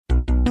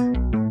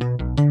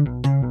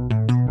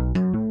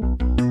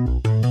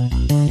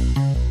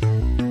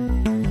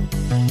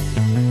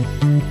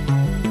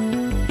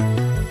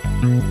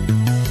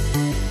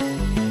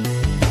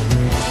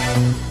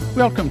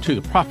Welcome to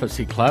the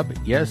Prophecy Club.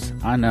 Yes,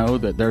 I know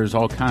that there's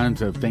all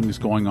kinds of things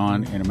going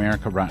on in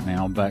America right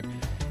now, but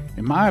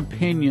in my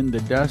opinion,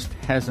 the dust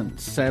hasn't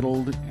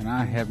settled, and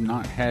I have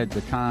not had the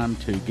time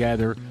to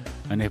gather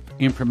enough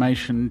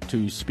information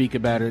to speak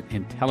about it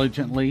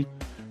intelligently,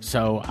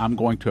 so I'm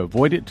going to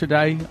avoid it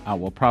today. I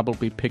will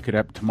probably pick it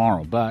up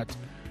tomorrow, but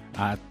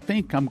I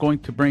think I'm going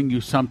to bring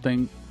you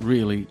something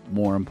really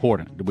more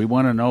important. Do we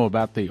want to know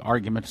about the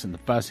arguments and the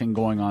fussing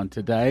going on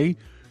today?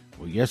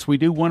 Well, yes, we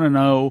do want to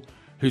know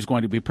who's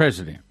going to be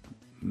president.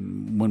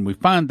 When we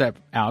find that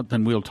out,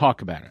 then we'll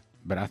talk about it.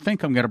 But I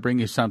think I'm going to bring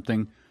you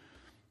something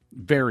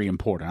very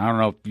important. I don't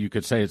know if you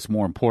could say it's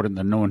more important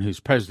than knowing who's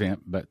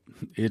president, but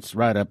it's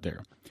right up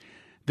there.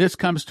 This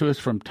comes to us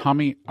from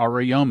Tomi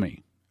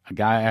Arayomi, a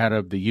guy out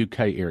of the UK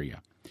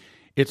area.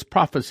 It's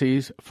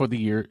prophecies for the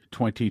year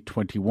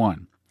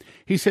 2021.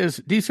 He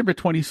says, December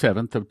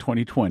 27th of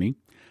 2020,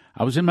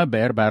 I was in my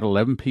bed about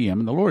 11 p.m.,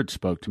 and the Lord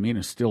spoke to me in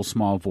a still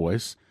small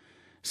voice,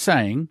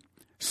 saying,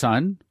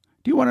 "Son,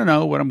 do you want to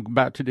know what I'm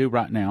about to do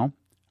right now?"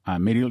 I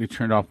immediately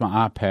turned off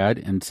my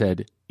iPad and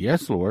said,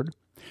 "Yes, Lord."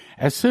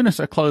 As soon as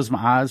I closed my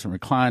eyes and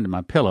reclined in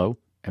my pillow,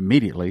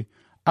 immediately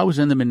I was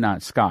in the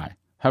midnight sky,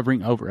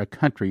 hovering over a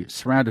country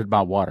surrounded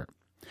by water.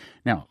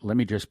 Now, let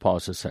me just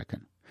pause a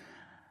second.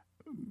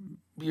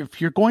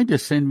 If you're going to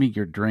send me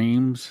your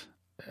dreams,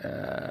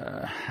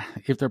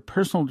 if they're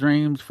personal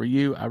dreams for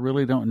you, I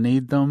really don't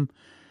need them.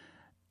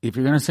 If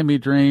you're going to send me a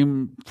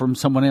dream from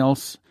someone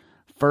else,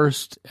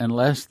 first,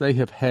 unless they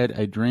have had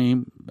a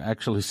dream,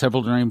 actually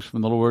several dreams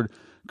from the Lord,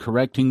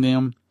 correcting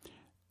them,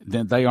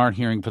 then they aren't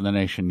hearing from the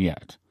nation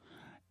yet.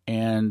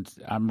 And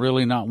I'm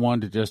really not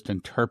one to just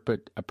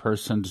interpret a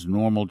person's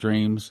normal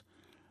dreams.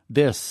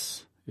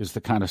 This is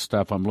the kind of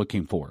stuff I'm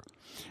looking for,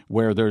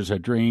 where there's a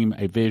dream,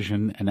 a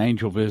vision, an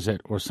angel visit,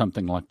 or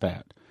something like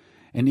that.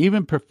 And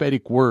even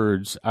prophetic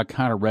words, I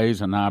kind of raise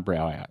an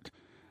eyebrow at.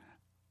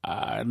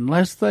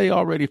 Unless they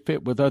already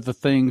fit with other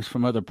things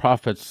from other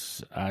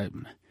prophets,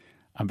 I'm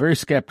very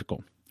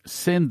skeptical.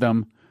 Send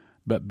them,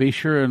 but be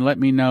sure and let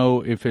me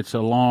know if it's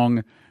a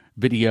long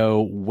video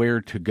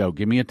where to go.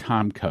 Give me a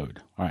time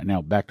code. All right,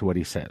 now back to what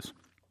he says.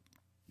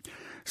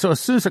 So as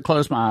soon as I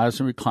closed my eyes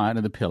and reclined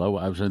in the pillow,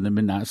 I was in the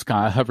midnight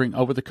sky, hovering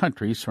over the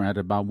country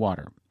surrounded by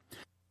water.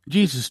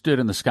 Jesus stood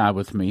in the sky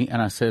with me,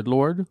 and I said,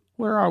 "Lord,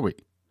 where are we?"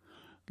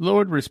 The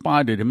Lord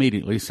responded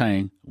immediately,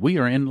 saying, "We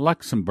are in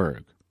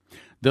Luxembourg."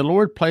 The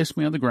Lord placed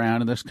me on the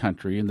ground in this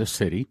country, in this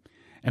city.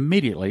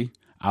 Immediately,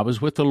 I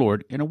was with the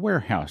Lord in a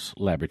warehouse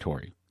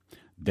laboratory.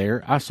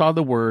 There I saw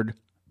the word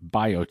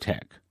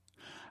biotech.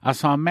 I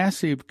saw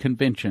massive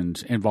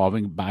conventions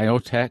involving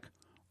biotech,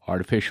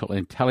 artificial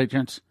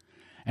intelligence,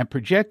 and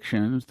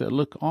projections that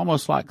look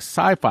almost like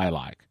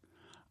sci-fi-like.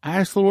 I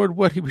asked the Lord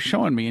what he was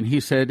showing me, and he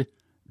said,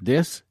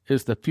 "This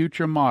is the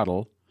future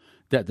model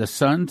that the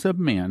sons of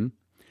men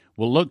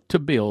will look to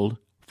build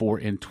for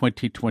in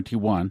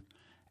 2021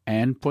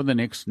 and for the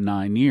next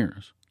 9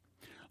 years.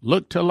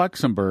 Look to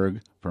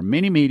Luxembourg for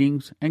many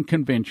meetings and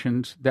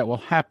conventions that will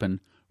happen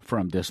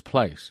from this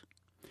place.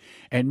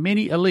 And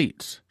many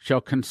elites shall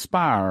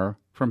conspire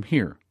from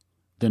here,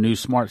 the new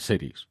smart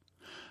cities."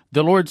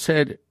 The Lord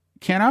said,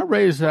 "Can I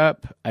raise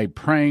up a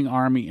praying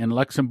army in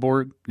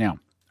Luxembourg?" Now,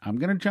 I'm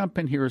going to jump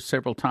in here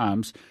several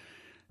times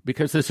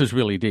because this is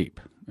really deep.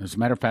 As a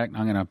matter of fact,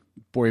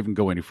 before I even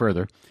go any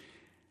further,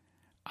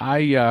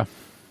 I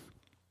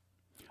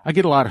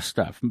get a lot of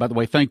stuff. And by the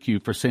way, thank you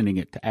for sending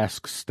it to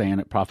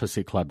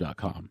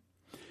AskStan@prophecyclub.com.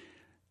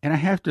 And I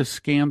have to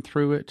scan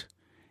through it.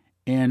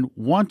 And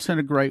once in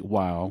a great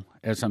while,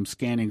 as I'm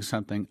scanning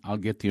something, I'll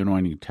get the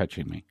anointing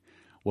touching me.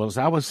 Well, as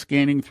I was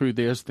scanning through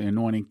this, the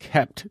anointing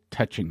kept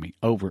touching me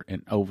over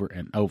and over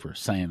and over,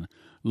 saying,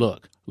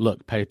 look,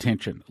 pay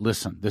attention,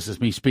 listen, this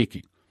is me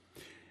speaking.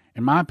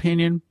 In my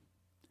opinion,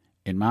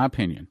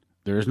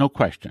 there is no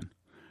question.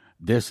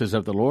 This is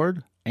of the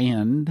Lord,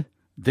 and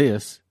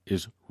this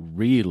is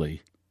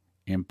really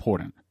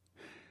important.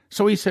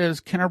 So he says,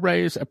 "Can I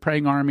raise a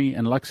praying army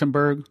in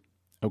Luxembourg?"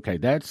 Okay,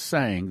 that's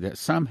saying that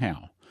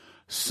somehow,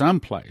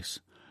 someplace,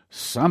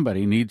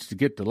 somebody needs to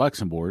get to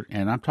Luxembourg,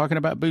 and I'm talking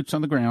about boots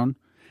on the ground,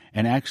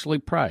 and actually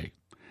pray.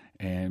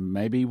 And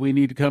maybe we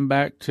need to come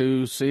back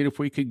to see if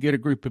we could get a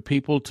group of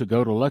people to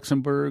go to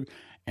Luxembourg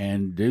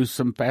and do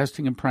some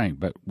fasting and praying.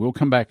 But we'll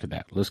come back to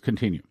that. Let's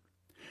continue.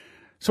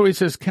 So he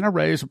says, "Can I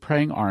raise a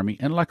praying army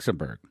in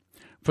Luxembourg?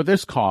 For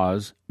this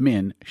cause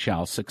men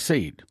shall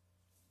succeed."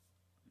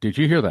 Did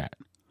you hear that?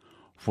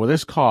 For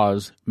this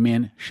cause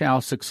men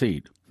shall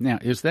succeed. Now,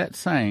 is that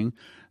saying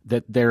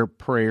that their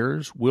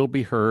prayers will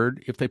be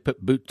heard if they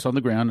put boots on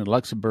the ground in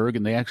Luxembourg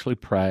and they actually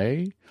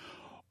pray?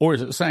 Or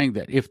is it saying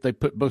that if they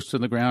put boots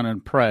on the ground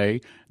and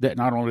pray, that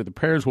not only the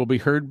prayers will be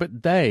heard,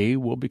 but they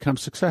will become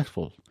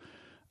successful?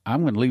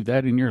 I'm going to leave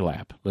that in your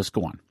lap. Let's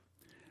go on.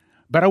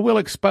 "But I will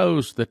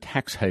expose the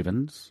tax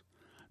havens,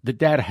 the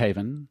data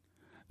haven,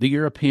 the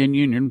European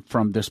Union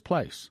from this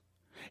place."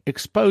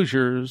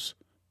 Exposures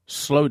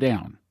slow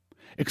down.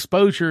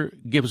 Exposure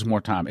gives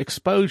more time.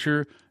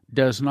 Exposure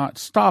does not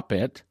stop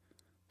it,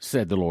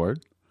 said the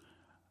Lord.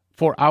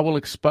 For I will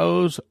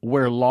expose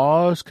where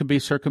laws can be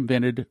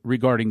circumvented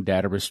regarding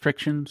data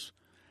restrictions,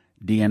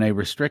 DNA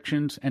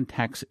restrictions, and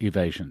tax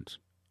evasions.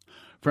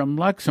 From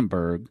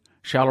Luxembourg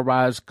shall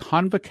arise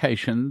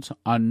convocations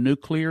on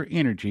nuclear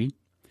energy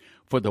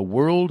for the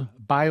world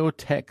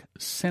biotech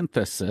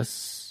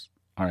synthesis.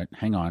 All right,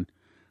 hang on.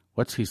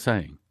 What's he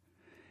saying?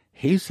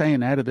 He's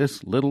saying out of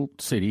this little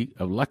city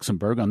of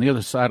Luxembourg on the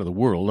other side of the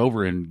world,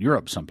 over in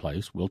Europe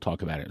someplace, we'll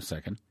talk about it in a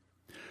second,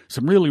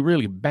 some really,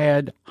 really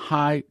bad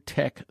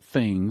high-tech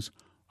things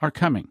are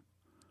coming.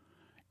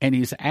 And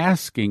he's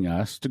asking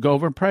us to go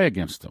over and pray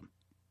against them.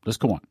 Let's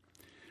go on.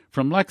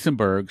 From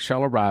Luxembourg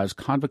shall arise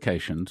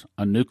convocations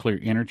on nuclear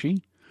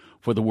energy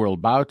for the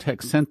world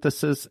biotech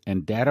synthesis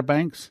and data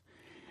banks,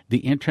 the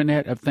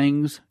Internet of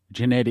Things,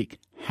 genetic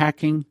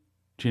hacking.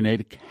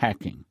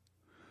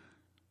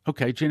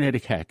 Okay,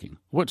 genetic hacking.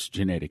 What's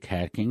genetic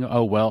hacking?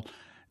 Oh, well,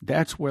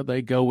 that's where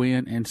they go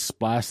in and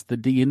splice the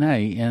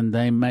DNA, and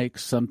they make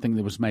something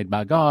that was made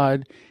by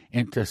God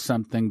into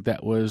something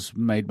that was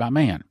made by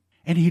man.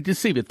 And he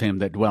deceiveth them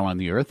that dwell on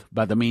the earth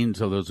by the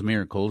means of those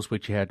miracles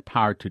which he had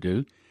power to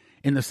do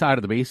in the sight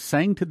of the beast,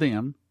 saying to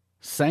them,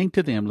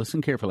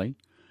 listen carefully,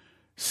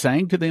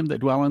 saying to them that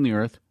dwell on the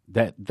earth,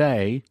 that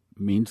they,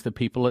 means the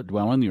people that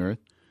dwell on the earth,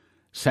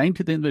 saying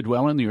to them that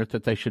dwell on the earth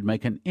that they should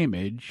make an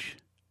image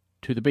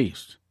to the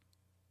beast.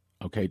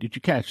 Okay, did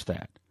you catch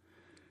that?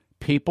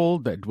 People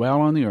that dwell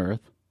on the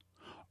earth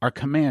are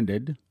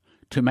commanded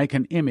to make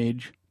an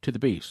image to the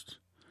beast.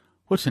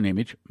 What's an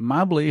image?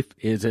 My belief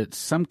is it's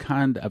some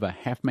kind of a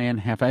half-man,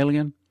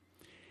 half-alien.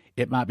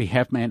 It might be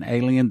half-man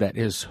alien that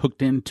is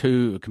hooked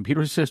into a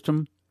computer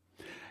system.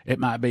 It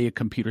might be a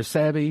computer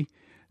savvy,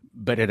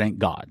 but it ain't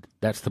God.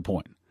 That's the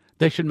point.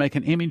 They should make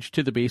an image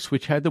to the beast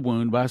which had the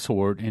wound by a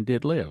sword and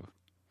did live.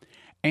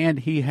 And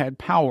he had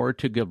power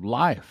to give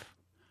life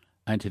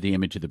unto the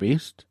image of the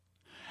beast.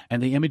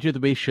 And the image of the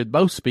beast should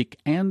both speak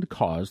and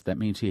cause, that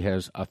means he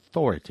has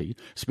authority,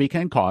 speak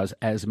and cause,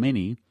 as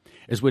many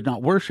as would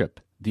not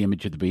worship the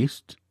image of the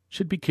beast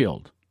should be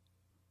killed.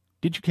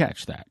 Did you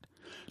catch that?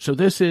 So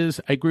this is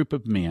a group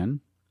of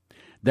men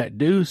that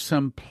do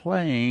some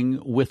playing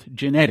with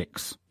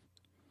genetics.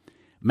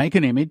 Make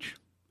an image,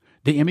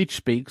 the image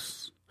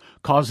speaks,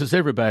 causes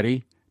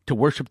everybody to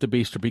worship the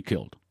beast or be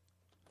killed.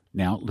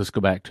 Now, let's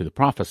go back to the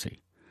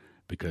prophecy,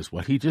 because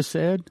what he just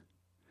said,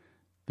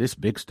 this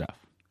big stuff.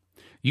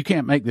 You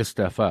can't make this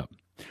stuff up.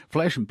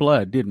 Flesh and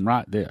blood didn't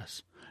write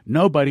this.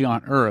 Nobody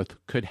on earth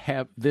could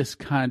have this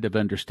kind of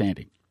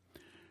understanding.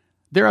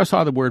 There I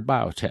saw the word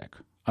biotech.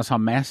 I saw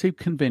massive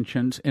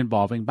conventions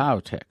involving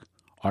biotech,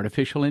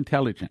 artificial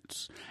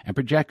intelligence, and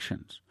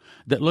projections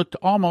that looked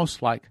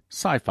almost like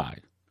sci-fi.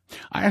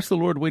 I asked the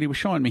Lord what he was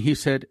showing me. He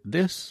said,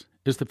 this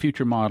is the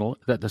future model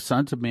that the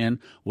sons of men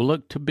will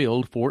look to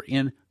build for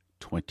in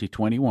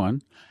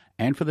 2021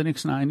 and for the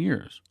next 9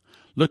 years.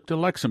 Look to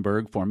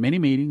Luxembourg for many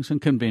meetings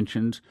and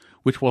conventions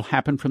which will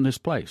happen from this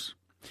place.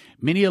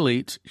 Many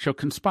elites shall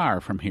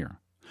conspire from here.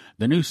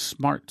 The new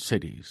smart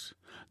cities.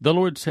 The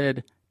Lord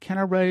said, can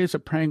I raise a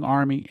praying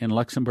army in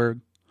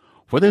Luxembourg?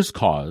 For this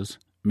cause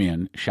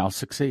men shall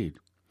succeed.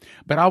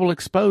 But I will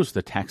expose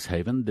the tax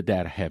haven, the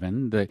data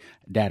haven,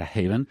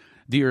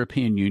 the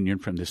European Union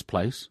from this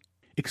place.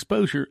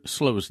 Exposure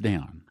slows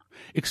down.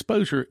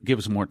 Exposure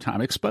gives more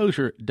time.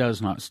 Exposure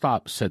does not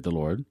stop, said the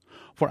Lord.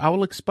 For I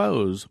will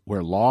expose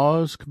where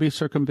laws can be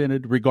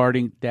circumvented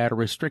regarding data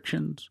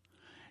restrictions,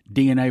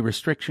 DNA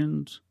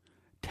restrictions,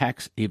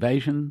 tax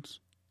evasions.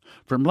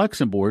 From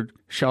Luxembourg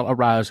shall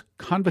arise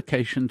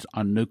convocations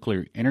on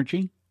nuclear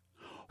energy,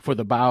 for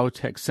the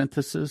biotech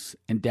synthesis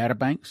and data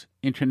banks,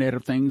 Internet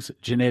of Things,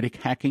 genetic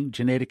hacking.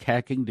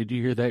 Did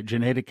you hear that?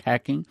 Genetic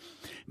hacking.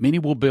 Many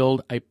will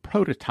build a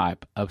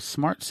prototype of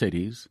smart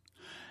cities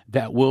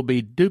that will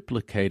be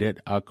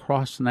duplicated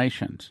across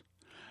nations.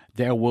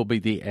 There will be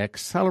the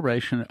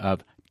acceleration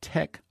of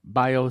tech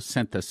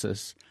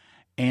biosynthesis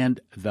and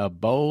the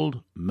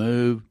bold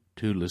move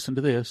to, listen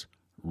to this,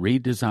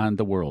 redesign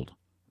the world,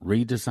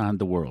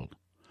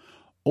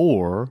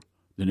 or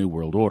the New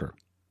World Order.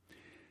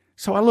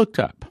 So I looked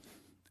up.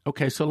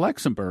 Okay, so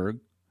Luxembourg,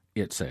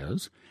 it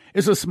says,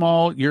 is a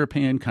small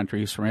European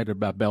country surrounded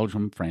by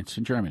Belgium, France,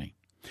 and Germany.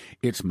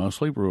 It's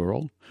mostly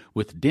rural,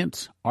 with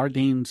dense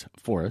Ardennes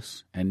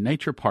forests and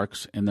nature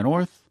parks in the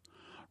north,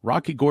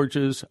 rocky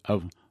gorges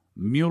of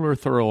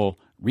Muller-Thurl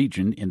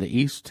region in the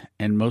east,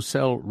 and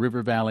Moselle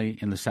River Valley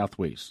in the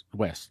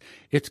southwest.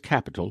 Its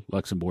capital,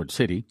 Luxembourg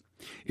City,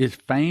 is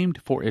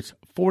famed for its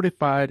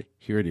fortified,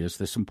 here it is,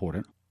 this is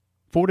important,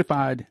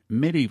 fortified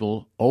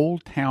medieval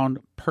old town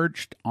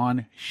perched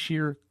on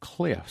sheer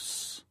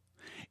cliffs.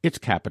 Its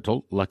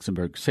capital,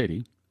 Luxembourg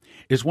City,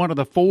 is one of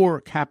the 4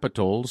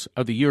 capitals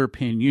of the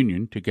European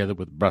Union, together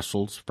with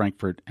Brussels,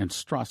 Frankfurt, and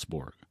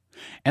Strasbourg.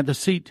 And the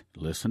seat,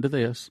 listen to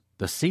this,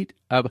 the seat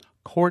of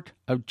Court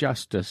of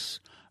Justice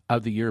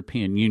of the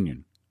European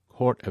Union.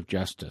 Court of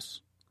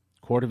Justice.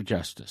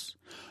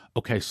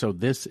 Okay, so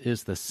this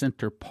is the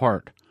center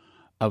part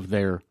of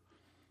their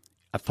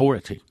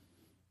authority.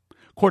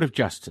 Court of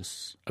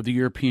Justice of the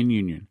European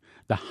Union.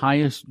 the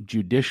highest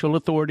judicial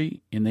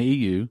authority in the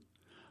EU,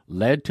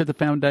 led to the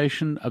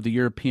foundation of the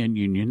European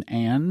Union,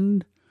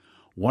 and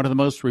one of the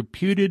most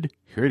reputed,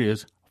 here it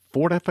is,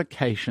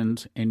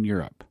 fortifications in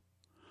Europe.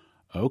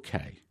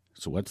 Okay,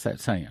 so what's that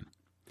saying?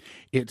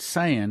 It's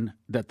saying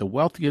that the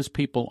wealthiest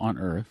people on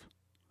earth,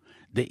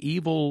 the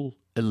evil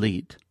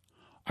elite,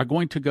 are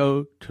going to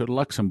go to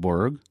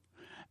Luxembourg,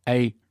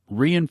 a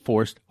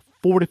reinforced,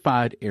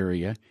 fortified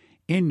area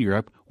in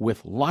Europe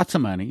with lots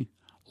of money,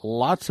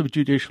 lots of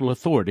judicial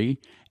authority,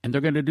 and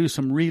they're going to do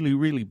some really,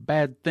 really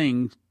bad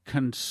things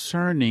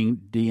concerning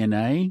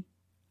DNA,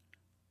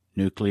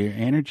 nuclear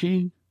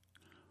energy,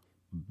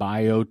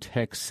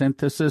 biotech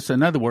synthesis.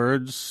 In other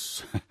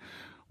words,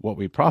 what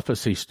we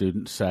prophecy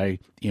students say,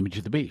 image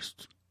of the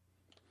beast.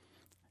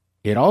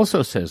 It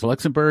also says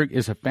Luxembourg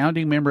is a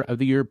founding member of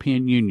the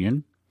European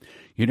Union,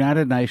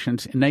 United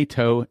Nations,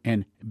 NATO,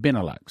 and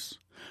Benelux.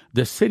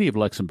 The city of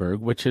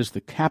Luxembourg, which is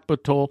the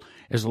capital,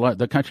 is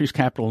the country's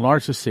capital,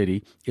 largest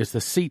city, is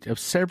the seat of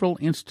several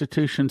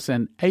institutions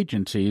and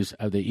agencies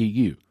of the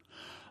EU.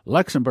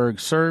 Luxembourg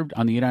served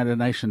on the United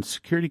Nations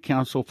Security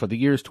Council for the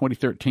years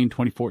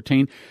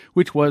 2013-2014,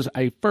 which was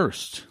a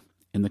first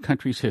in the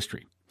country's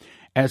history.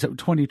 As of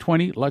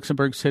 2020,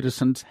 Luxembourg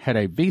citizens had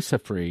a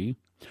visa-free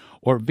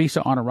or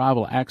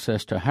visa-on-arrival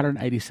access to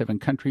 187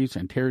 countries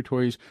and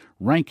territories,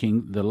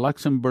 ranking the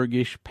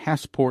Luxembourgish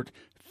passport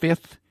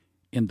fifth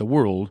in the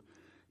world,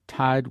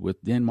 tied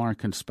with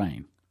Denmark and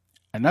Spain.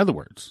 In other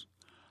words,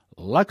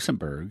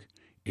 Luxembourg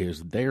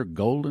is their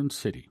golden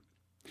city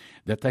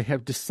that they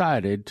have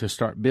decided to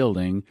start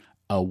building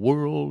a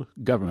world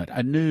government,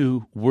 a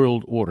new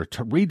world order,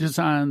 to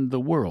redesign the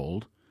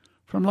world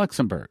from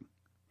Luxembourg.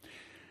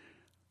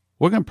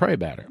 We're going to pray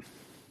about it.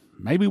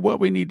 Maybe what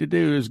we need to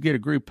do is get a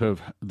group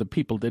of the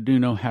people that do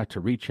know how to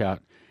reach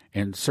out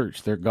and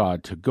search their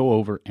God to go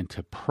over and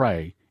to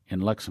pray in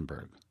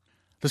Luxembourg.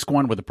 Let's go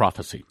on with the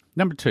prophecy.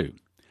 Number 2,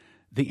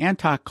 the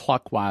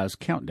anti-clockwise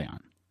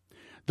countdown.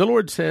 The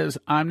Lord says,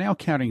 I'm now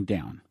counting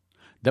down.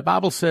 The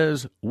Bible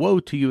says, woe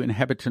to you,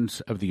 inhabitants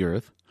of the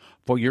earth,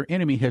 for your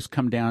enemy has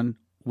come down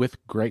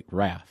with great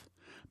wrath,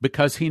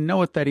 because he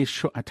knoweth that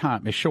his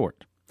time is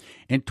short.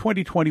 In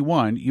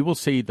 2021, you will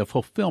see the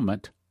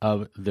fulfillment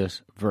of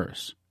this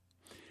verse.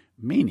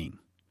 Meaning,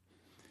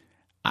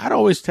 I'd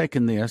always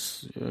taken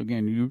this,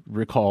 again, you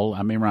recall,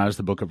 I memorized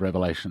the book of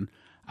Revelation.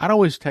 I'd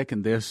always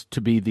taken this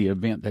to be the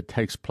event that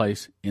takes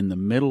place in the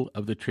middle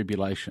of the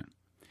tribulation.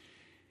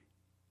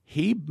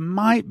 He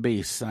might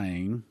be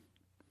saying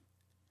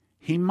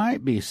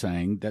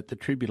that the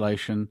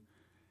tribulation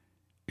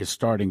is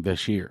starting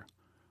this year.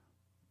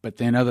 But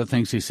then other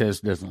things he says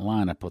doesn't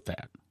line up with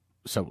that.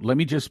 So let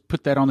me just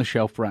put that on the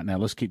shelf right now.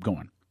 Let's keep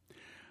going.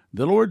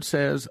 The Lord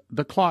says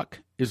the clock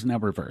is now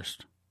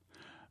reversed.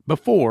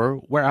 Before,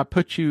 where I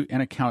put you in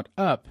a count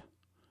up,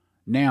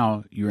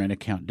 now you're in a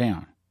count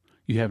down.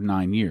 You have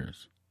 9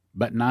 years.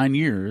 But 9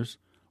 years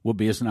will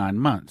be as 9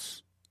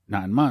 months.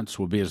 9 months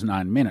will be as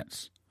 9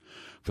 minutes.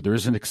 For there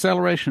is an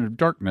acceleration of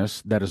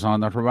darkness that is on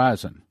the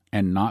horizon,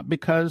 and not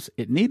because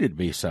it needed to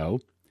be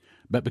so,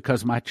 but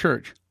because my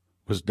church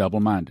was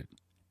double-minded,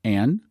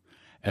 and,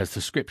 as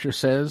the Scripture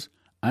says,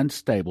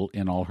 unstable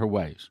in all her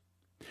ways.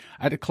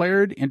 I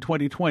declared in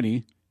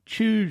 2020,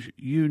 choose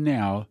you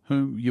now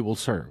whom you will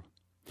serve.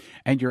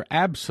 And your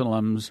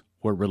Absaloms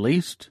were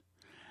released,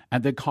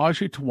 and they cause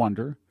you to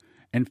wonder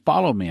and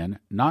follow men,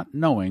 not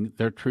knowing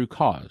their true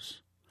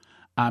cause.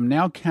 I'm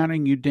now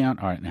counting you down.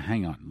 All right, now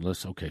hang on.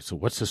 So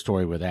what's the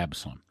story with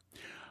Absalom?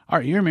 All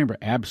right, you remember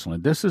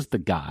Absalom. This is the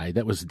guy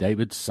that was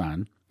David's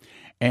son.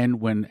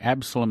 And when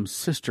Absalom's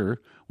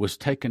sister was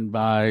taken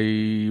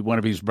by one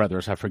of his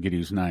brothers, I forget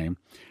his name,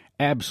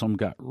 Absalom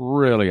got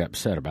really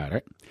upset about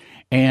it.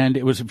 And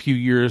it was a few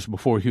years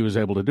before he was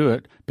able to do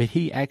it, but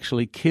he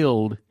actually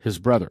killed his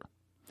brother.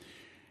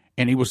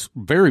 And he was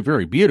very,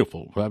 very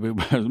beautiful. I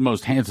mean, the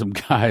most handsome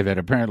guy that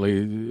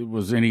apparently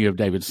was any of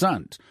David's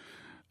sons.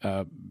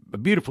 A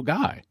beautiful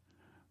guy.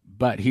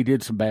 But he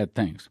did some bad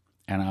things.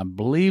 And I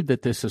believe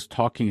that this is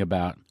talking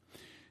about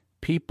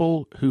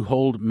people who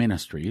hold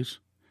ministries,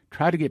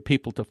 try to get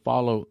people to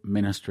follow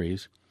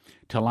ministries,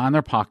 to line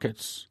their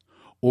pockets,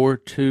 or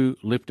to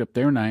lift up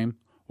their name,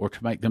 or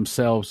to make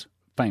themselves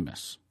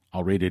famous.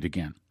 I'll read it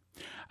again.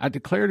 I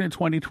declared in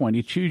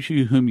 2020, choose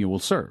you whom you will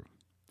serve.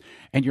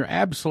 And your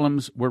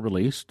Absaloms were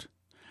released,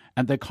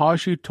 and they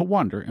cause you to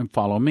wonder and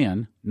follow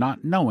men,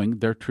 not knowing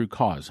their true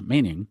cause.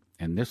 Meaning,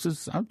 and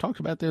I've talked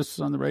about this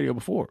on the radio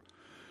before,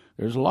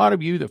 there's a lot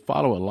of you that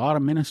follow a lot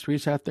of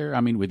ministries out there.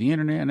 I mean, with the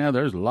internet now,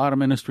 there's a lot of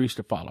ministries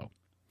to follow.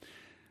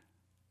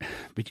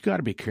 But you got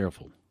to be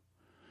careful.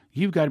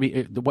 You've got to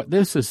be, what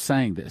this is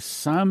saying, that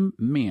some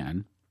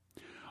men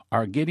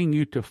are getting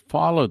you to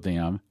follow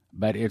them,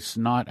 but it's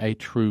not a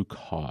true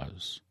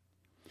cause.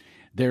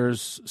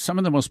 There's some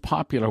of the most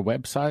popular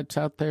websites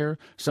out there,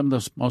 some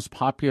of the most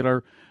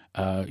popular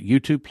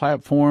YouTube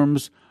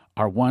platforms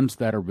are ones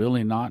that are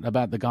really not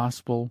about the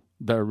gospel.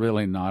 They're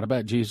really not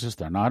about Jesus.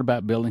 They're not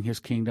about building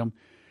his kingdom.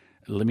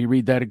 Let me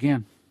read that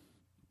again.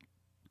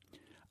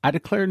 I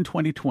declared in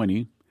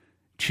 2020,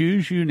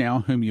 choose you now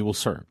whom you will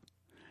serve.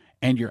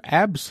 and your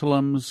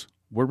Absaloms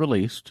were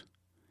released,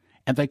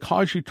 and they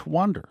cause you to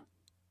wander.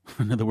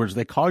 In other words,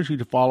 they cause you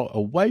to follow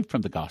away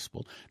from the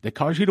gospel. They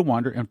cause you to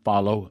wander and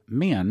follow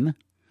men,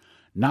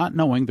 not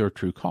knowing their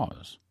true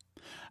cause.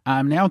 I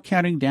am now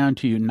counting down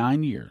to you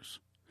 9 years,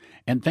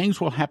 and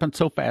things will happen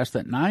so fast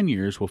that 9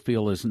 years will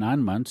feel as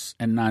 9 months,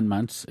 and 9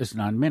 months as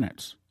 9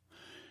 minutes.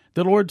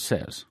 The Lord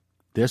says,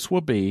 this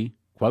will be,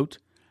 quote,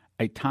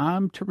 a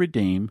time to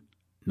redeem,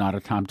 not a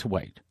time to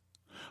wait.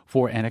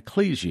 For an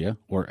ecclesia,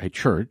 or a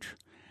church,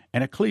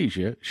 an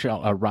ecclesia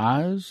shall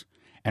arise,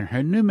 and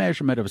her new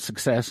measurement of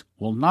success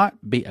will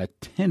not be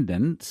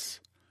attendance,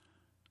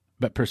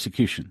 but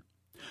persecution.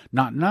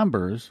 Not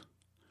numbers,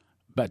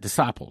 but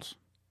disciples.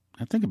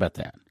 Now think about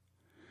that.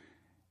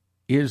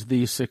 Is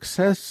the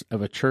success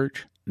of a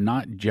church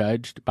not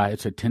judged by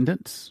its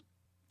attendance?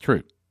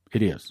 True,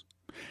 it is.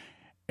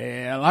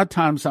 A lot of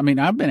times, I've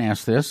been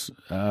asked this,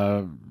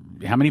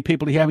 how many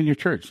people do you have in your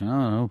church? I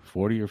don't know,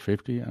 40 or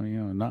 50.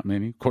 Not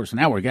many. Of course,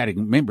 now we're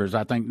getting members.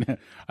 I think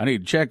I need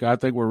to check. I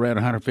think we're around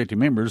 150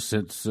 members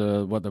since,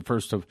 the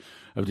 1st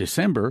of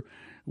December.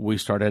 We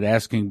started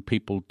asking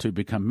people to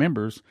become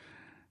members.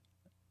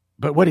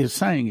 But what he's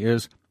saying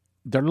is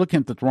they're looking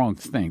at the wrong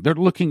thing. They're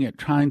looking at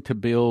trying to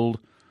build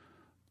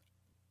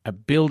a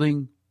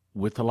building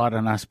with a lot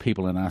of nice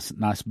people in a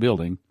nice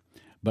building,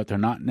 but they're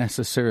not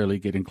necessarily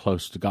getting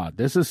close to God.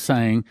 This is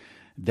saying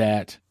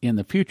that in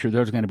the future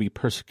there's going to be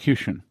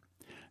persecution.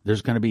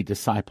 There's going to be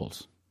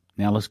disciples.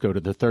 Now let's go to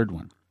the third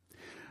one.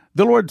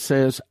 The Lord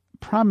says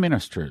prime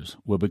ministers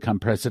will become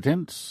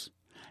presidents,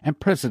 and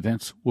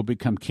presidents will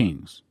become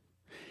kings.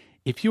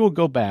 If you will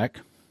go back,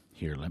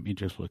 here, let me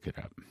just look it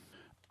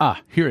up.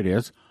 Here it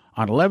is.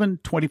 On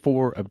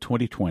 11/24 of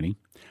 2020,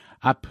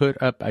 I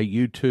put up a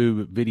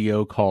YouTube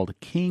video called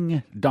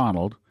King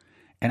Donald,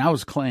 and I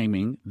was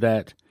claiming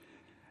that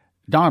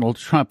Donald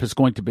Trump is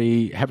going to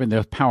be having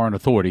the power and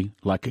authority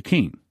like a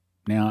king.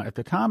 Now, at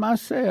the time I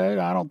said,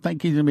 I don't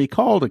think he's going to be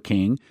called a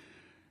king,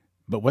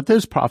 but what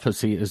this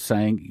prophecy is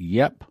saying,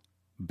 yep,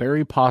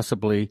 very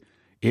possibly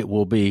it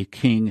will be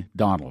King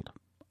Donald.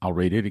 I'll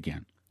read it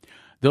again.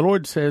 The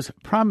Lord says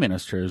prime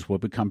ministers will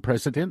become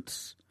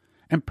presidents,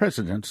 and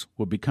presidents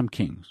will become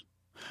kings.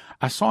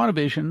 I saw in a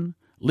vision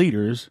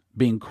leaders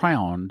being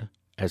crowned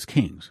as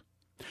kings.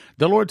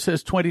 The Lord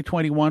says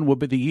 2021 will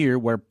be the year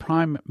where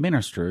prime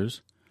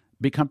ministers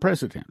become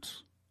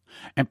presidents,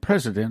 and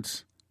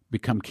presidents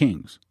become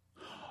kings.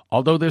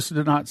 Although this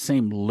did not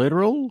seem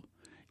literal,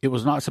 it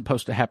was not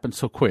supposed to happen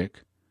so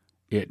quick.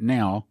 It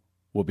now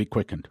will be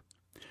quickened.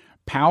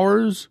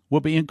 Powers will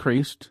be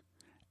increased,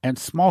 and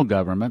small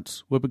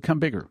governments will become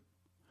bigger.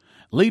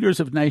 Leaders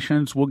of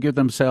nations will give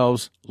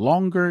themselves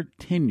longer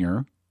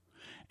tenure,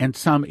 and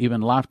some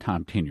even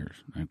lifetime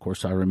tenures. And of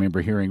course, I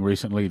remember hearing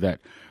recently that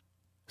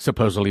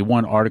supposedly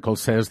one article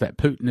says that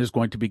Putin is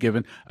going to be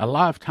given a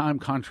lifetime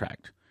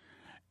contract.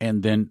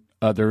 And then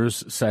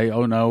others say,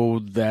 oh no,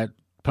 that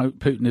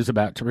Putin is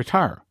about to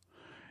retire.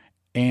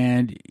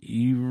 And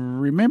you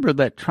remember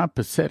that Trump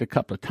has said a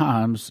couple of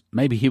times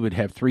maybe he would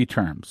have 3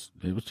 terms.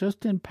 It was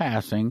just in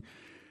passing.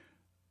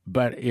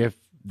 But if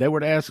they were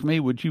to ask me,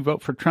 would you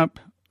vote for Trump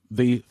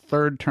the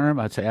 3rd term?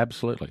 I'd say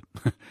absolutely.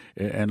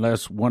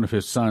 Unless one of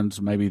his sons,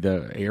 maybe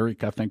the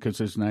Eric, I think is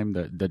his name,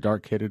 the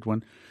dark-headed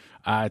one,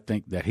 I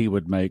think that he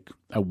would make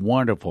a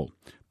wonderful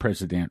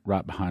president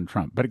right behind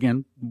Trump. But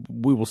again,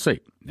 we will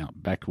see. Now,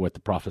 back to what the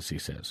prophecy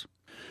says.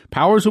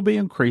 Powers will be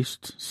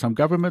increased. Some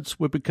governments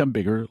will become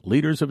bigger.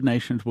 Leaders of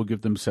nations will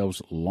give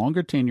themselves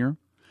longer tenure,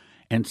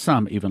 and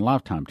some even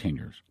lifetime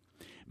tenures.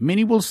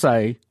 Many will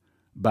say,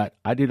 but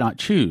I did not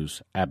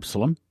choose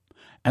Absalom.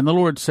 And the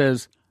Lord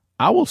says,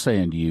 I will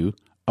say unto you,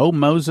 O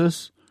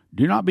Moses,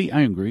 do not be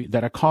angry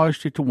that I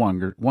caused you to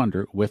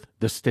wander with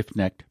the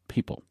stiff-necked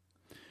people.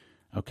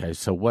 Okay,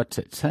 so what's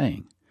it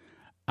saying?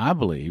 I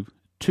believe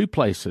 2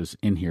 places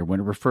in here when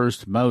it refers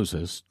to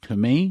Moses. To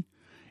me,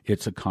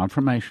 it's a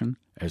confirmation,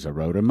 as I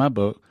wrote in my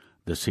book,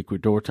 The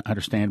Secret Door to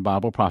Understand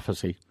Bible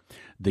Prophecy.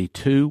 The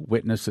 2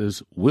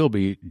 witnesses will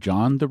be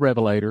John the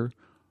Revelator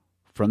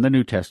from the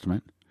New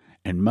Testament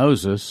and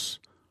Moses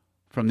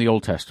from the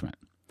Old Testament.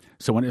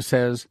 So when it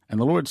says, and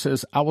the Lord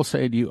says, I will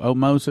say to you, O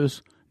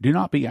Moses, do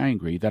not be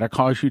angry that I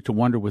cause you to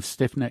wander with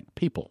stiff-necked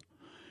people.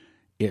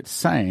 It's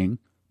saying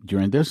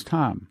during this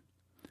time,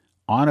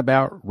 on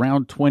about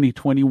around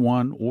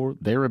 2021 or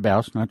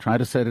thereabouts, and I try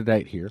to set a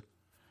date here,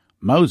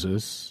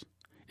 Moses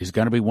is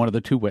going to be one of the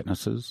 2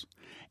 witnesses,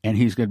 and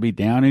he's going to be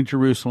down in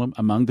Jerusalem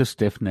among the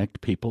stiff-necked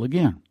people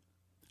again.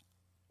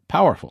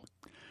 Powerful.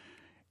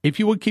 If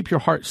you would keep your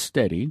heart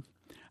steady,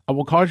 I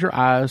will cause your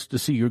eyes to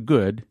see your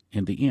good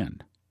in the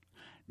end.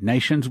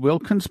 Nations will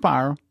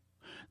conspire.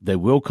 They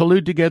will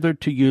collude together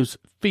to use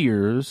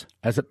fears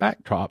as a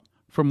backdrop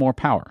for more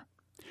power.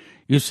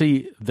 You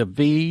see, the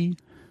V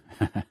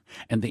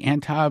and the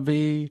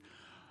anti-V,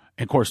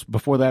 and of course,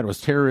 before that it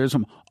was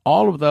terrorism.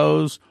 All of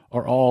those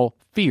are all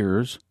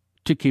fears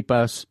to keep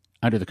us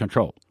under the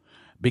control.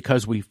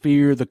 Because we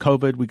fear the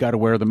COVID, we got to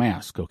wear the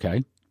mask,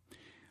 okay?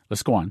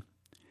 Let's go on.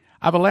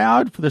 I've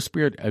allowed for the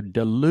spirit of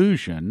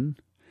delusion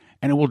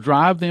and it will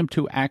drive them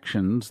to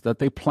actions that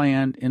they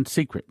planned in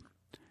secret.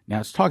 Now,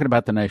 it's talking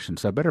about the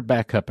nations, so I better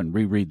back up and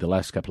reread the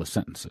last couple of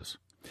sentences.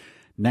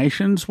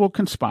 Nations will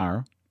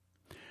conspire.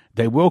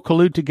 They will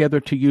collude together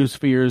to use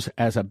fears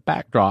as a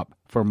backdrop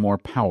for more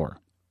power.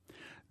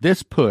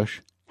 This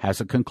push has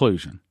a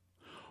conclusion.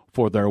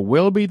 For there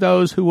will be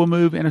those who will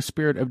move in a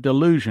spirit of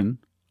delusion,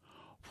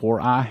 for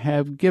I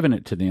have given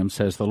it to them,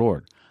 says the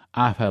Lord.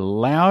 I have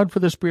allowed for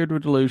the spirit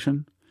of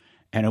delusion,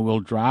 and it will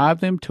drive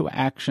them to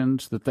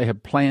actions that they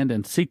have planned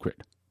in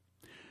secret.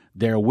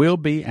 There will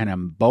be an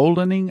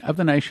emboldening of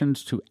the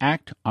nations to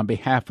act on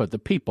behalf of the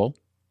people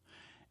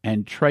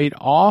and trade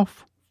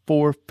off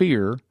for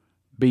fear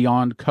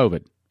beyond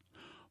COVID,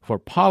 for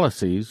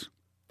policies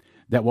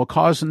that will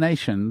cause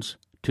nations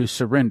to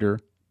surrender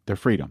their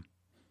freedom.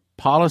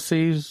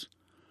 Policies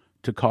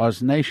to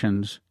cause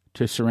nations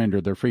to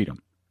surrender their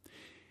freedom.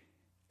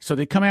 So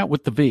they come out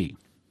with the V.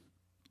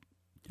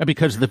 And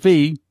because of the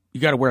V, you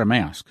got to wear a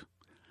mask.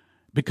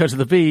 Because of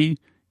the V,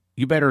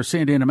 you better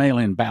send in a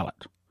mail-in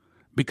ballot.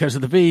 Because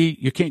of the V,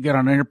 you can't get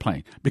on an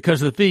airplane.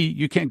 Because of the V,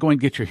 you can't go and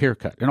get your hair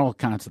cut and all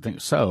kinds of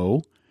things.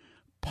 So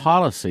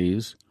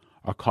policies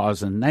are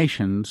causing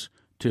nations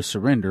to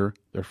surrender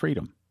their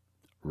freedom.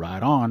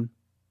 Right on.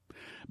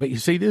 But you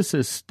see, this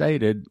is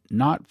stated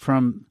not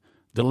from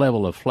the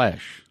level of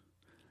flesh.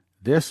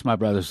 This, my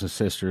brothers and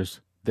sisters,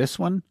 this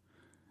one,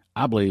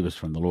 I believe is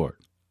from the Lord.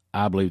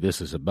 I believe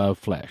this is above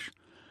flesh.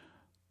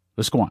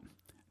 Let's go on.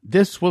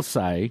 This will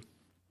say,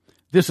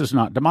 this is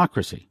not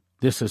democracy.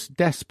 This is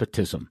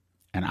despotism.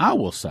 And I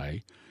will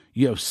say,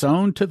 you have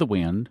sown to the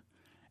wind,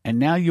 and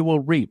now you will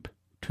reap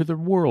to the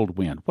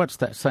whirlwind. What's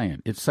that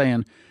saying? It's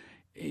saying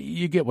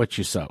you get what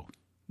you sow.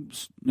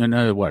 In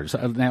other words,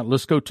 now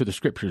let's go to the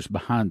scriptures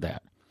behind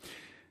that.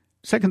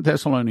 2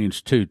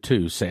 Thessalonians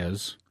 2:2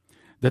 says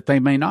that they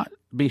may not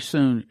be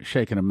soon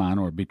shaken of mind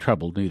or be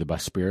troubled, neither by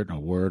spirit nor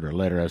word or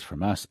letter as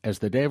from us, as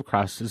the day of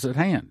Christ is at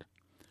hand.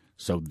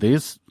 So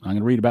this, I'm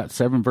going to read about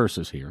 7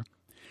 verses here.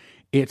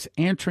 It's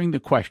answering the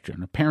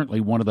question. Apparently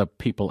one of the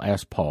people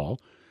asked Paul,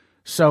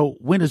 so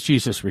when is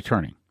Jesus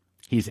returning?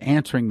 He's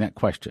answering that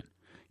question.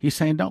 He's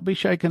saying don't be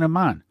shaken in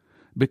mind,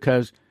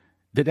 because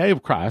the day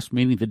of Christ,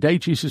 meaning the day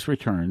Jesus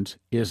returns,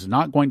 is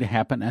not going to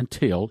happen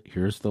until,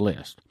 here's the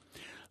list.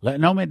 Let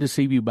no man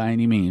deceive you by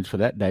any means, for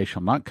that day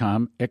shall not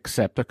come,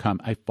 except there come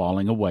a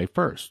falling away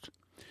first.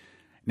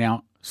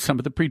 Now, some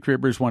of the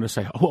pre-tribbers want to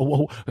say,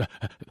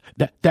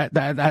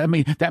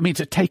 that means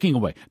a taking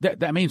away.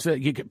 That means that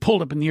you get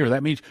pulled up in the air.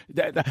 That means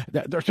that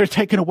they're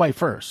taken away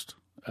first.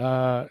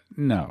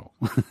 No.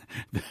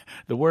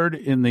 The word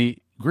in the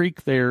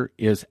Greek there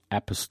is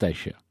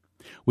apostasia,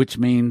 which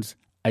means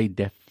a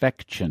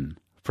defection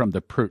from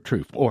the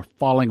truth, or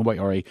falling away,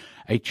 or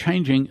a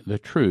changing the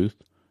truth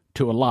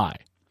to a lie.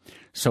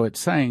 So it's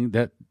saying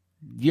that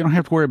you don't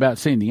have to worry about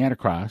seeing the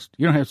Antichrist.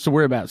 You don't have to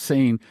worry about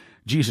seeing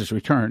Jesus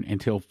return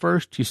until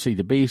first you see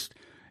the beast,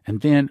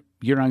 and then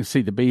you're not going to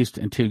see the beast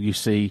until you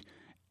see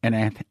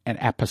an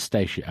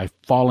apostasia, a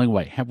falling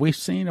away. Have we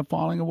seen a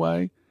falling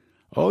away?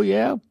 Oh,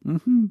 yeah.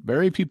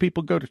 Very few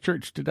people go to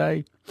church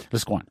today.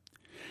 Let's go on.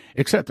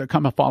 Except there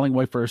come a falling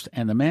away first,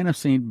 and the man of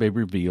sin be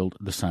revealed,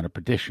 the son of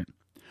perdition,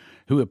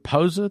 who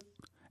opposeth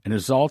and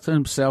exalteth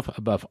himself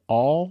above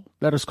all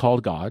that is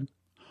called God,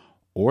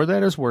 or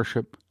that is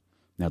worship.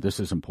 Now this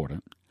is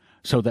important.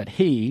 So that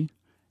he,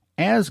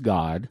 as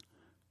God,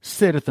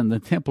 sitteth in the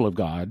temple of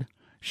God,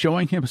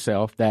 showing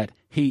himself that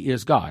he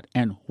is God.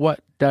 And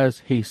what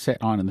does he sit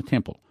on in the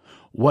temple?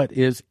 What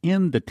is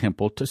in the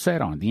temple to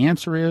sit on? The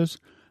answer is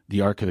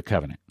the Ark of the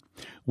Covenant,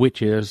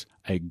 which is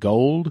a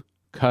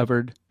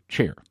gold-covered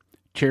chair.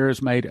 Chair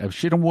is made of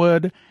shittim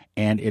wood,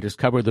 and it is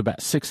covered with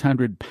about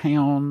 600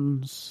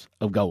 pounds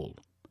of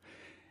gold.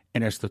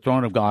 And it's the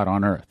throne of God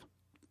on earth.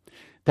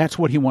 That's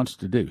what he wants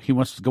to do. He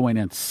wants to go in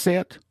and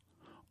sit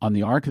on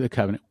the Ark of the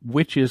Covenant,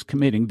 which is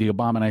committing the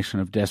abomination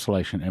of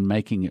desolation and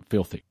making it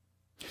filthy.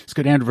 Let's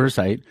go down to verse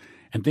 8.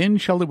 And then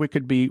shall the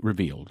wicked be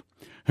revealed,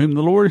 whom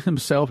the Lord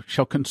himself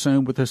shall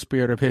consume with the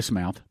spirit of his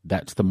mouth,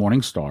 that's the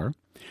morning star,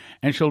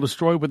 and shall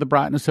destroy with the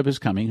brightness of his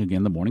coming,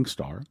 again the morning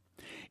star,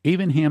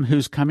 even him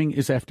whose coming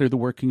is after the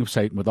working of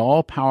Satan with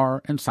all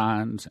power and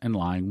signs and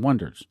lying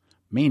wonders.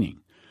 Meaning,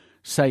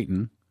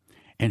 Satan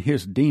and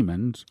his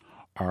demons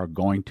are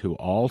going to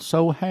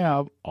also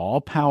have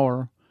all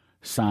power,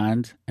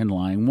 signs, and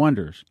lying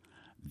wonders.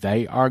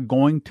 They are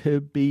going to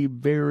be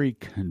very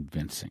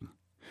convincing.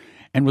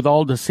 And with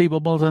all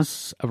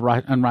deceivableness of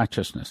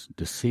unrighteousness.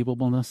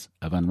 Deceivableness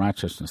of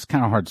unrighteousness.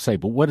 Kind of hard to say,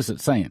 but what is it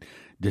saying?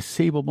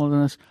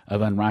 Deceivableness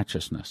of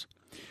unrighteousness.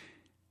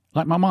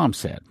 Like my mom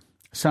said,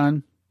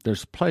 son,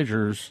 there's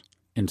pleasures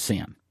in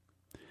sin.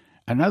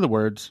 In other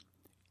words,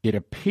 it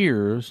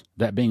appears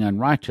that being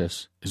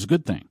unrighteous is a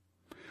good thing.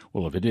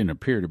 Well, if it didn't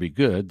appear to be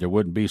good, there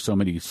wouldn't be so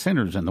many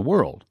sinners in the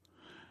world.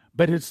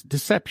 But it's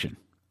deception.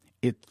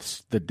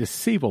 It's the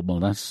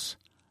deceivableness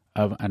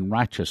of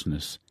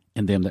unrighteousness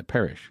in them that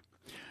perish.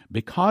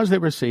 Because they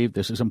receive,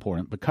 this is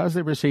important, because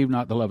they receive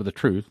not the love of the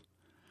truth,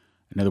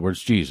 in other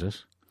words,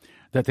 Jesus,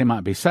 that they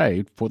might be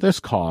saved, for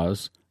this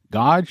cause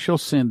God shall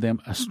send them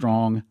a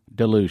strong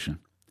delusion.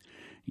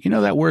 You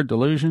know that word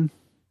delusion?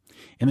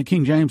 In the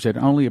King James, it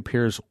only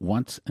appears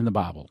once in the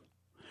Bible.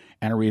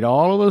 And I read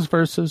all of those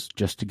verses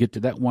just to get to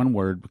that one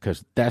word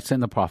because that's in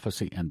the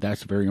prophecy, and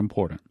that's very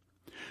important.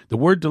 The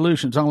word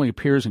delusions only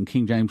appears in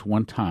King James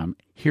one time.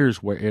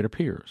 Here's where it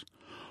appears.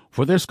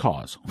 For this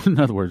cause, in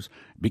other words,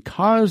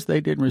 because they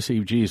didn't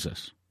receive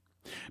Jesus,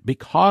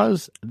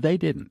 because they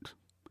didn't,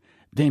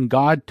 then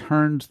God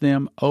turns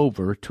them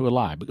over to a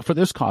lie. For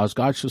this cause,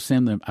 God shall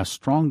send them a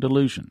strong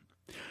delusion,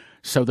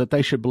 so that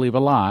they should believe a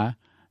lie,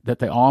 that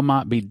they all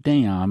might be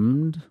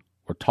damned,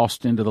 or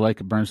tossed into the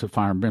lake of burns of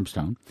fire and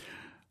brimstone,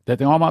 that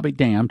they all might be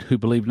damned who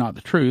believed not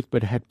the truth,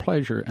 but had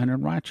pleasure in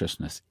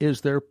unrighteousness.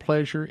 Is there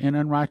pleasure in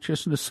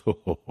unrighteousness?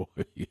 Oh,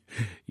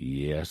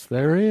 yes,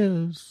 there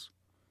is.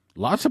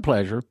 Lots of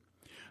pleasure,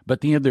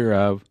 but the end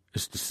thereof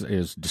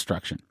is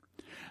destruction.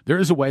 There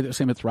is a way that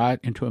seemeth right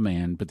unto a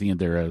man, but the end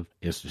thereof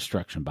is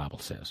destruction, Bible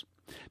says.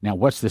 Now,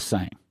 what's this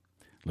saying?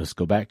 Let's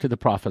go back to the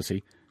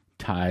prophecy,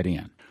 tie it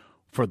in.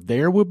 For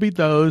there will be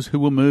those who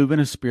will move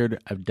in a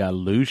spirit of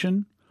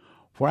delusion,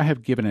 for I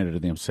have given it to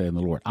them, saying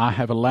the Lord. I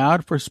have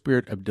allowed for a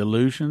spirit of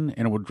delusion,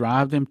 and it will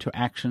drive them to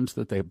actions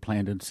that they have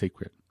planned in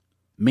secret,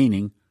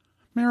 meaning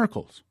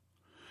miracles.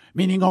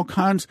 Meaning all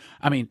kinds,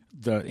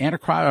 the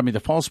Antichrist, the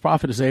false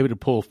prophet is able to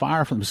pull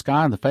fire from the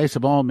sky in the face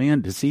of all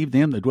men, deceive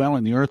them that dwell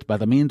in the earth by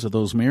the means of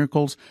those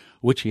miracles,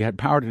 which he had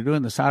power to do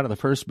in the sight of the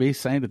first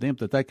beast, saying to them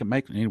that they can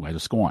make, anyway,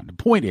 let's go on. The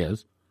point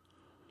is,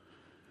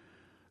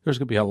 there's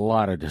going to be a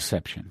lot of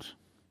deceptions.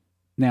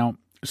 Now,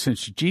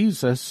 since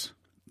Jesus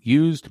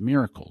used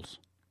miracles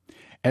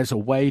as a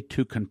way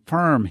to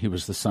confirm he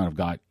was the Son of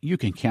God, you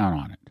can count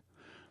on it.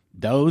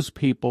 Those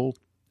people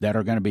that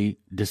are going to be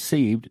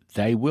deceived,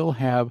 they will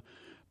have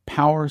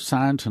power,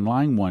 signs, and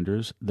lying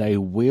wonders. They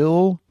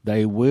will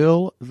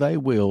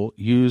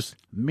use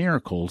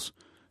miracles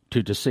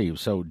to deceive.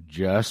 So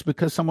just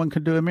because someone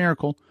can do a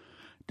miracle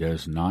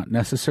does not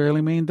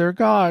necessarily mean they're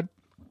God.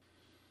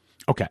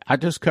 Okay, I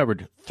just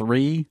covered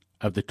 3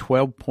 of the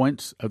 12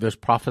 points of this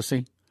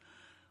prophecy.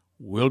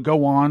 We'll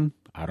go on.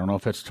 I don't know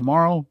if it's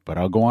tomorrow, but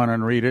I'll go on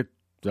and read it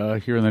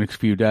here in the next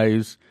few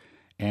days.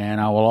 And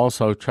I will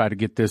also try to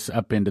get this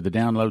up into the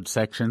download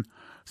section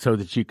so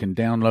that you can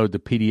download the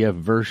PDF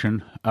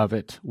version of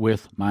it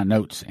with my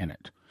notes in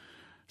it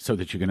so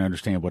that you can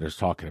understand what it's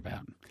talking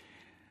about.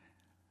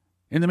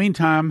 In the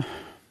meantime,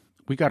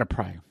 we got to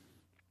pray.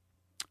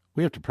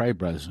 We have to pray,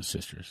 brothers and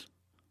sisters.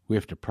 We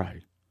have to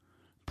pray.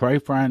 Pray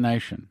for our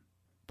nation.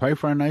 Pray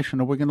for our nation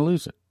or we're going to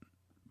lose it.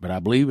 But I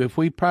believe if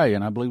we pray,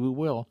 and I believe we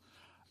will,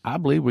 I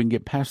believe we can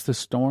get past this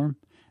storm,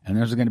 and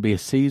there's going to be a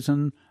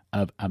season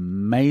of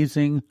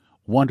amazing,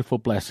 wonderful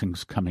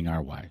blessings coming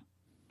our way.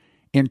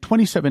 In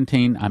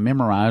 2017, I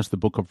memorized the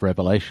book of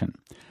Revelation.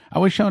 I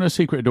was shown a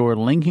secret door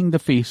linking the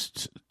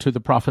feasts to the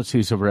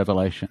prophecies of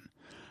Revelation.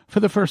 For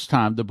the first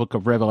time, the book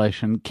of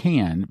Revelation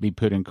can be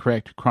put in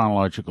correct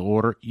chronological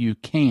order. You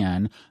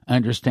can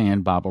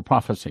understand Bible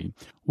prophecy.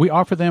 We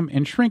offer them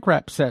in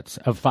shrink-wrap sets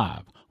of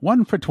 5.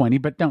 1 for 20,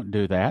 but don't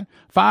do that.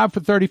 5 for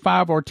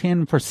 35 or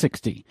 10 for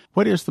 60.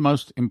 What is the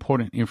most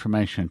important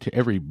information to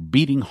every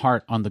beating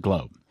heart on the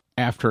globe?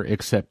 After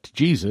accept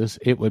Jesus,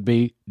 it would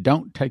be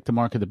don't take the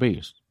mark of the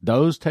beast.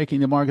 Those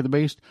taking the mark of the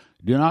beast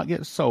do not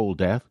get soul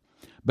death,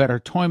 but are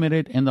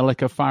tormented in the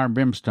lake of fire and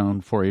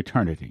brimstone for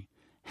eternity.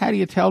 How do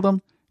you tell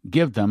them?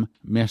 Give them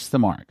miss the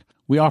mark.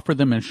 We offer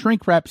them in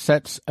shrink-wrap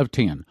sets of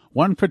 10.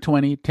 1 for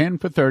 20, 10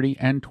 for 30,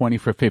 and 20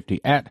 for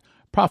 50 at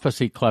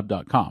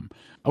prophecyclub.com.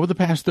 Over the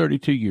past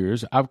 32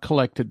 years, I've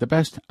collected the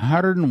best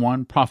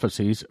 101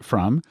 prophecies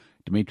from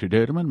Dimitri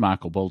Duduman,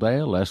 Michael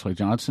Boldea, Leslie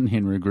Johnson,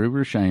 Henry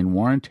Gruber, Shane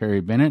Warren,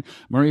 Terry Bennett,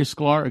 Marie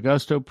Sklar,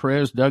 Augusto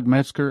Perez, Doug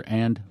Metzger,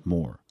 and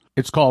more.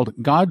 It's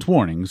called God's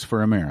Warnings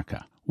for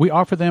America. We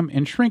offer them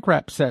in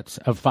shrink-wrap sets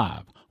of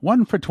 5.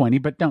 1 for 20,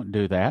 but don't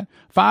do that.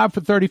 5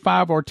 for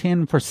 35 or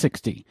 10 for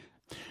 60.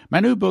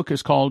 My new book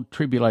is called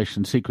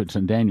Tribulation Secrets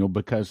in Daniel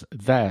because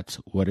that's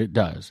what it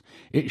does.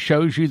 It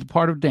shows you the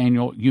part of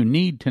Daniel you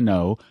need to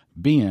know,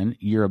 being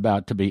you're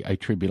about to be a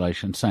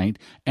tribulation saint,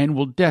 and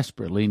will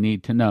desperately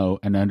need to know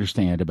and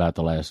understand about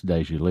the last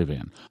days you live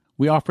in.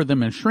 We offer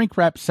them in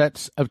shrink-wrap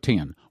sets of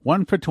 10.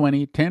 1 for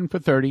 20, 10 for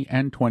 30,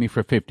 and 20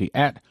 for 50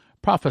 at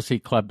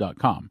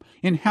prophecyclub.com.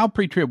 In How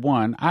Pre-Trib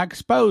 1, I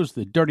expose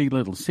the dirty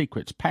little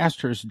secrets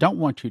pastors don't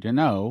want you to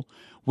know,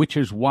 which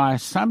is why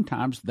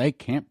sometimes they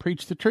can't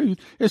preach the truth,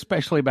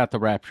 especially about the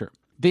rapture.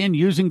 Then,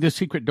 using the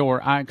secret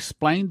door, I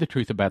explain the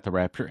truth about the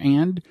rapture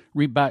and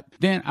rebut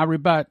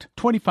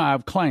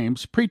 25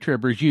 claims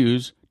pre-tribbers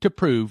use to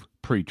prove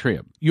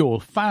pre-trib. You'll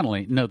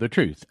finally know the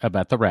truth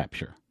about the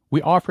rapture.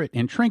 We offer it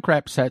in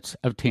shrink-wrap sets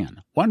of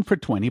 10. 1 for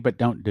 20, but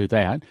don't do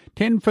that.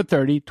 10 for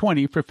 30,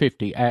 20 for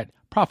 50 at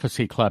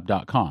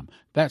prophecyclub.com.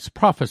 That's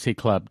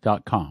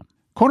prophecyclub.com.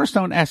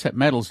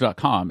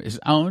 CornerstoneAssetMetals.com is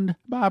owned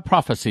by a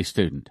prophecy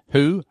student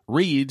who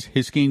reads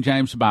his King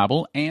James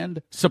Bible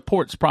and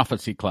supports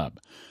Prophecy Club.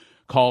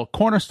 Call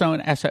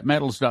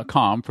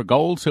CornerstoneAssetMetals.com for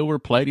gold, silver,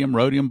 palladium,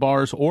 rhodium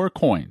bars, or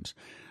coins.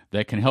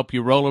 that can help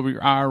you roll over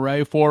your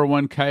IRA,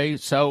 401k.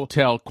 So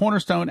tell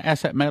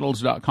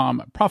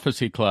CornerstoneAssetMetals.com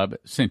Prophecy Club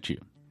sent you.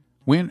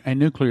 When a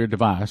nuclear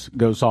device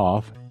goes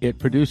off, it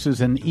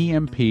produces an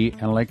EMP, an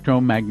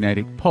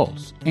electromagnetic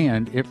pulse,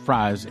 and it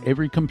fries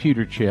every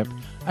computer chip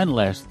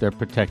unless they're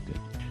protected.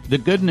 The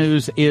good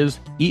news is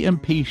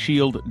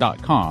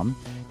EMPShield.com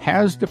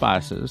has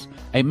devices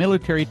a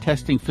military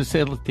testing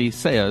facility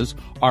says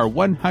are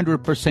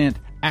 100%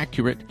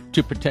 accurate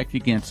to protect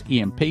against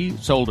EMP,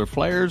 solar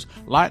flares,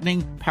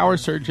 lightning, power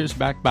surges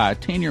backed by a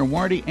 10-year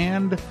warranty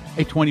and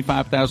a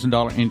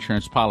 $25,000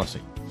 insurance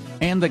policy.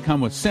 And they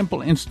come with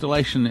simple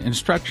installation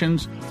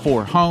instructions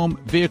for home,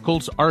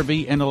 vehicles,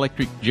 RV, and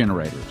electric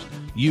generators.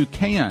 You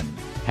can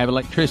have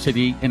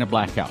electricity in a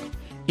blackout.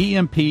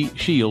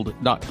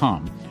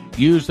 EMPShield.com.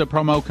 Use the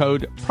promo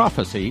code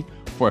PROPHECY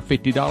for a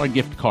 $50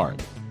 gift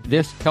card.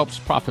 This helps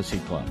Prophecy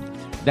Club.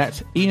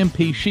 That's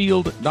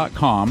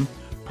EMPShield.com.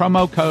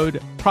 Promo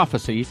code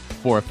PROPHECY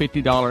for a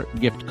 $50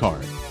 gift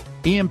card.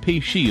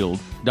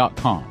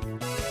 EMPShield.com.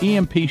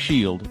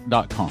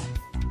 EMPShield.com.